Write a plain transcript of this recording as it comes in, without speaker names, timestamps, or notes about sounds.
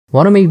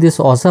Wanna make this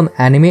awesome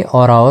anime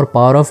aura or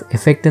power of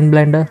effect in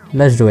Blender?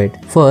 Let's do it.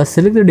 First,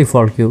 select the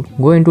default cube,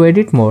 go into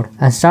edit mode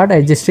and start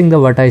adjusting the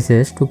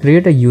vertices to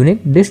create a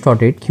unique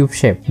distorted cube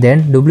shape.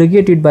 Then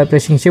duplicate it by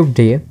pressing Shift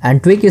D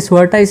and tweak its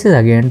vertices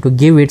again to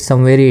give it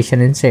some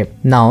variation in shape.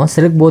 Now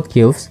select both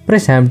cubes,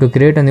 press M to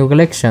create a new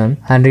collection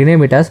and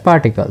rename it as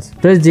particles.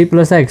 Press G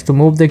plus X to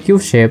move the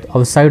cube shape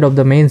outside of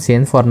the main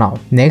scene for now.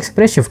 Next,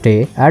 press Shift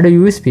A, add a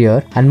UV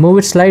sphere and move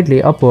it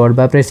slightly upward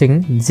by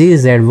pressing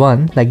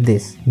ZZ1 like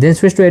this. Then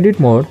switch to edit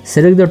mode,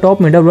 select the top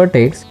middle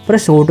vertex,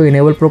 press O to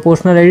enable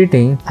proportional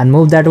editing and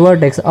move that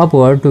vertex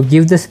upward to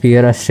give the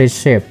sphere a straight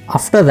shape.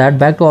 After that,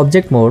 back to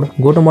object mode,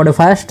 go to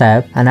modifiers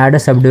tab and add a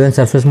subdivide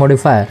surface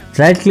modifier.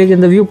 Right click in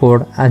the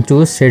viewport and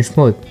choose shade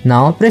smooth.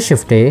 Now press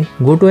Shift A,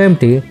 go to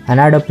empty and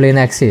add a plane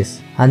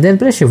axis. And then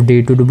press Shift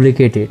D to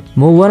duplicate it.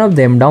 Move one of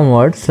them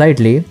downward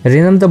slightly,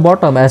 rename the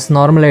bottom as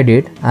normal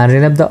edit and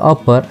rename the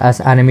upper as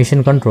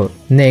animation control.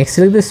 Next,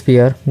 select the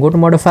sphere, go to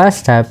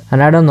modifiers tab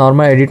and add a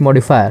normal edit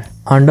modifier.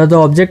 Under the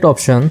object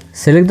option,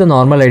 select the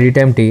normal edit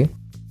empty,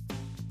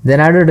 then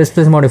add a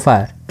displace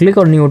modifier. Click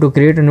on new to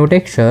create a new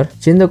texture,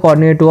 change the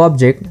coordinate to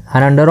object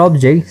and under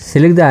object,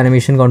 select the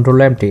animation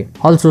control empty.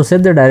 Also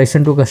set the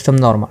direction to custom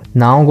normal.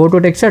 Now go to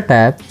texture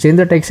tab, change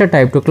the texture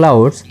type to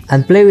clouds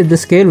and play with the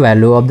scale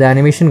value of the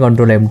animation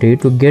control empty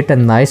to get a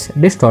nice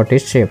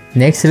distorted shape.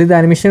 Next, select the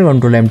animation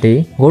control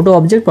empty, go to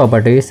object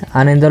properties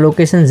and in the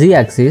location Z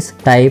axis,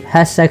 type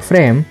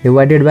 #frame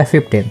divided by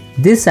 15.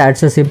 This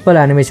adds a simple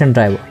animation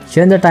driver.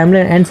 Change the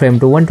timeline end frame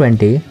to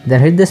 120,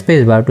 then hit the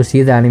spacebar to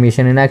see the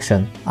animation in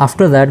action.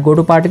 After that, go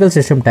to particle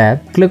system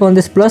tab, click on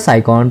this plus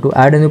icon to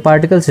add a new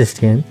particle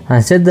system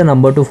and set the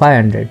number to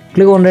 500.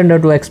 Click on render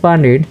to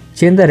expand it,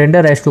 change the render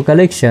as to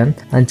collection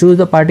and choose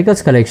the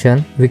particles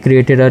collection we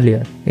created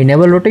earlier.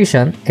 Enable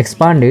rotation,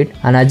 expand it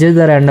and adjust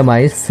the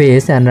randomize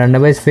phase and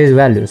randomize phase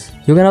values.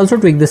 You can also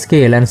tweak the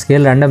scale and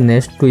scale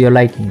randomness to your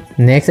liking.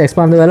 Next,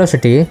 expand the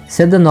velocity,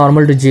 set the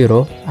normal to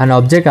 0 and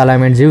object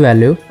alignment Z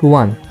value to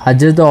 1.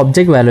 Adjust the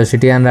object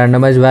velocity and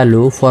randomize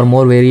value for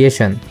more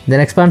variation. Then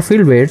expand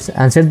field weights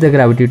and set the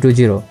gravity to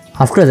 0.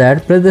 After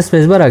that, press the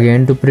spacebar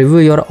again to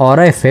preview your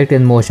aura effect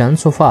in motion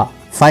so far.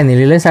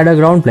 Finally, let's add a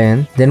ground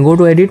plane, then go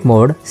to edit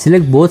mode,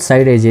 select both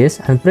side edges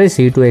and press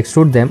E to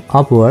extrude them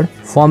upward,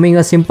 forming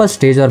a simple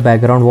stage or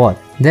background wall.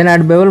 Then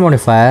add bevel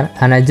modifier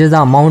and adjust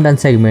the amount and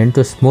segment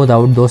to smooth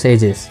out those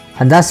edges.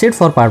 And that's it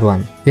for part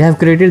 1. We have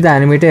created the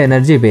animated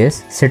energy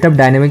base, set up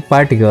dynamic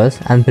particles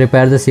and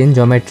prepare the scene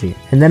geometry.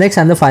 In the next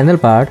and the final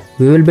part,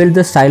 we will build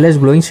the stylized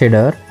glowing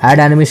shader, add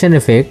animation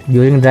effect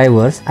during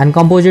drivers and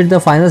composite the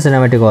final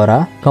cinematic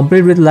aura,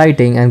 complete with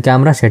lighting and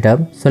camera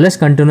setup. So let's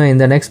continue in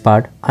the next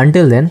part.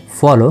 Until then,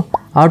 follow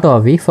Art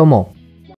of Abhi for more.